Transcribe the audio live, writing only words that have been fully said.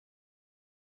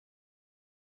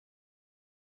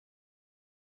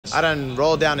I done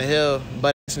rolled down the hill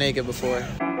butt naked before.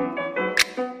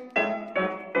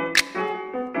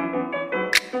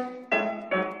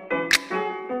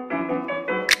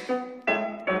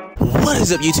 What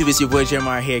is up, YouTube? It's your boy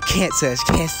Jeremiah here. Can't touch,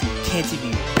 can't see,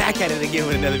 CanTV. Back at it again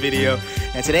with another video.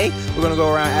 And today we're gonna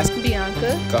go around asking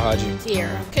Bianca, Kahaji,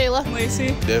 Tierra, Kayla,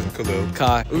 Lacey, Dev, Khalil,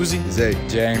 Kai, Uzi, Zay,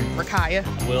 James, Rakaya,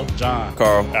 Will, John,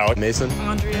 Carl, Alec, Mason,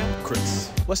 Andrea, Chris.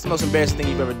 what's the most embarrassing thing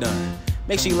you've ever done?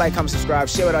 Make sure you like, comment, subscribe,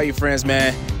 share with all your friends,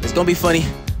 man. It's gonna be funny,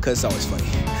 cause it's always funny.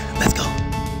 Let's go.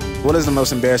 What is the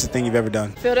most embarrassing thing you've ever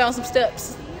done? fell down some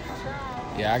steps.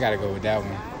 Yeah, I gotta go with that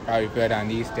one. Probably fell down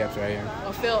these steps right here.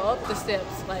 Or fell up the steps.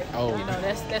 Like, oh, you know,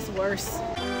 that's worse.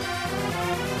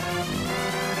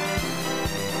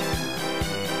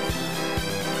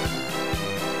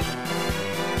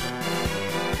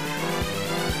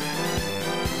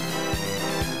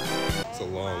 It's a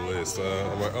long list.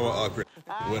 I'm awkward.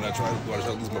 When I tried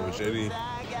to lose my virginity,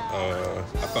 I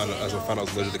found out I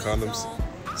was allergic to condoms.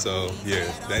 So yeah,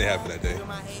 that didn't happen that day.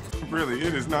 Really,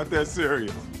 it is not that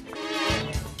serious.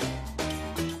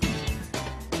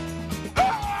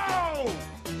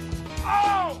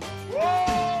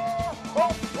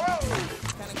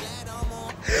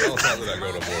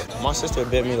 My sister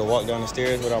bit me to walk down the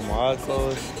stairs without my eyes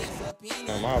closed.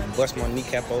 I bust my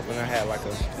kneecap open. I had like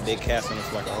a big cast on it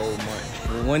for like a whole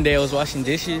month. One day I was washing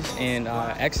dishes and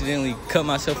I accidentally cut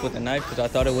myself with a knife because I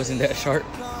thought it wasn't that sharp.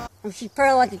 She's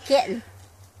purring like a kitten.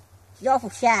 She's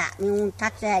awful shy. You won't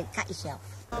touch that, cut yourself.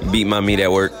 Beat my meat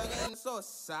at work.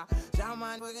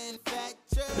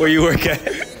 Where you work at?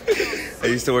 I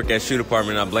used to work at shoe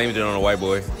department. I blamed it on a white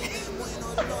boy.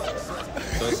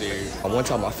 So serious. One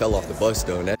time I fell off the bus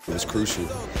though, and that was crucial.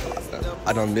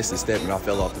 I done missed a step and I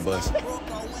fell off the bus.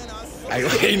 I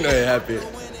didn't know it happened.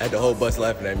 I had the whole bus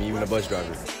laughing at me, even the bus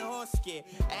driver.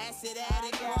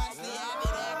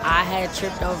 I had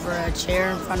tripped over a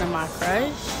chair in front of my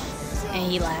crush,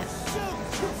 and he laughed.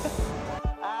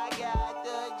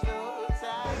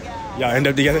 Y'all end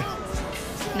up together?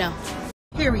 No.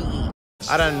 Period.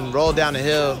 I done rolled down the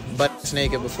hill butt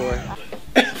naked before.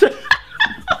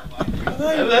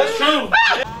 That's true.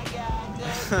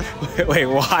 Wait,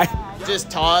 why?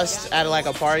 Just tossed at like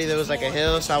a party that was like a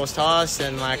hill, so I was tossed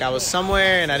and like I was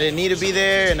somewhere and I didn't need to be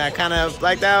there and I kind of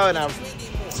blacked out and I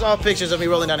saw pictures of me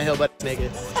rolling down the hill butt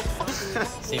naked.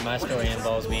 See, my story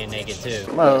involves being naked too.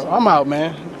 Well, I'm out,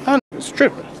 man. I'm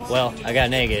stripping. Well, I got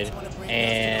naked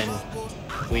and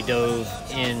we dove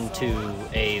into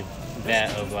a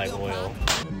vat of like oil.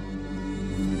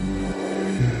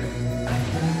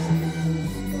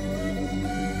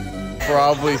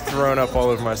 Probably thrown up all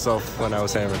over myself when I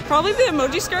was hammered. Probably the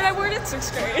emoji skirt I wore in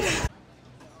 6th grade.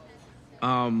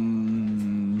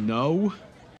 No.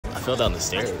 I fell down the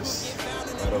stairs.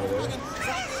 Right over there.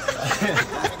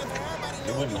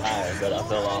 It wasn't high, but I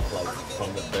fell off like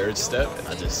from the 3rd step and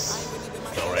I just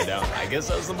fell right down. I guess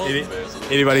that was the most embarrassing.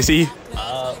 Anybody see you?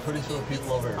 Pretty sure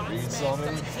people over at Reed saw me,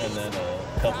 and then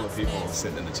a couple of people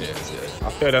sitting in the chairs. Yeah. I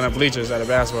fell down the bleachers at a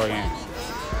basketball game.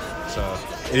 So,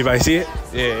 Anybody see it?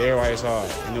 yeah, everybody saw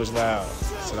it, and it was loud.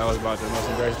 So that was about the most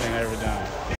embarrassing thing I ever done.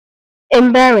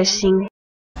 Embarrassing.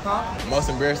 Most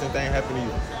embarrassing thing happened to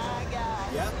you?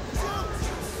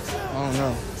 I don't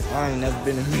know. I ain't never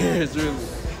been embarrassed really.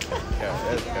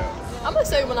 I'm gonna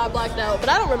say when I blacked out, but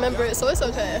I don't remember it, so it's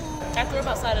okay. I threw up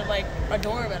outside of like a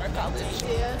dorm at our college.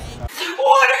 Yeah.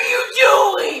 What are you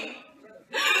doing?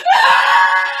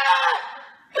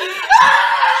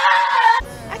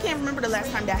 I can't remember the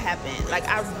last time that happened. Like,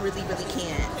 I really, really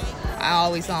can't. I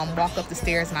always walk up the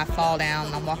stairs and I fall down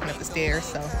when I'm walking up the stairs,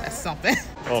 so that's something.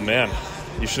 Oh man,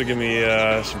 you should give me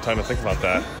some time to think about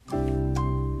that.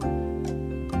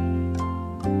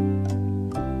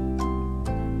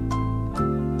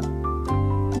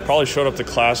 Probably showed up to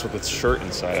class with its shirt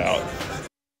inside out.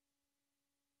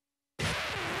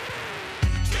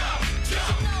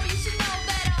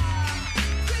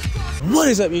 What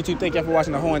is up, YouTube? Thank y'all for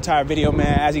watching the whole entire video,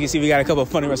 man. As you can see, we got a couple of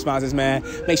funny responses, man.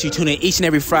 Make sure you tune in each and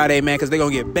every Friday, man, because they're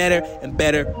going to get better and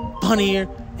better, funnier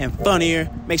and funnier.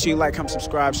 Make sure you like, comment,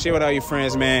 subscribe, share with all your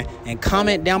friends, man, and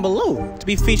comment down below to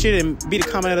be featured and be the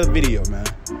comment of the video, man.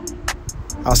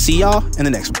 I'll see y'all in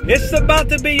the next one. It's about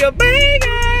to be your baby.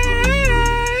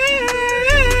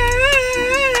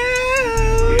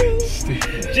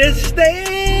 Just stay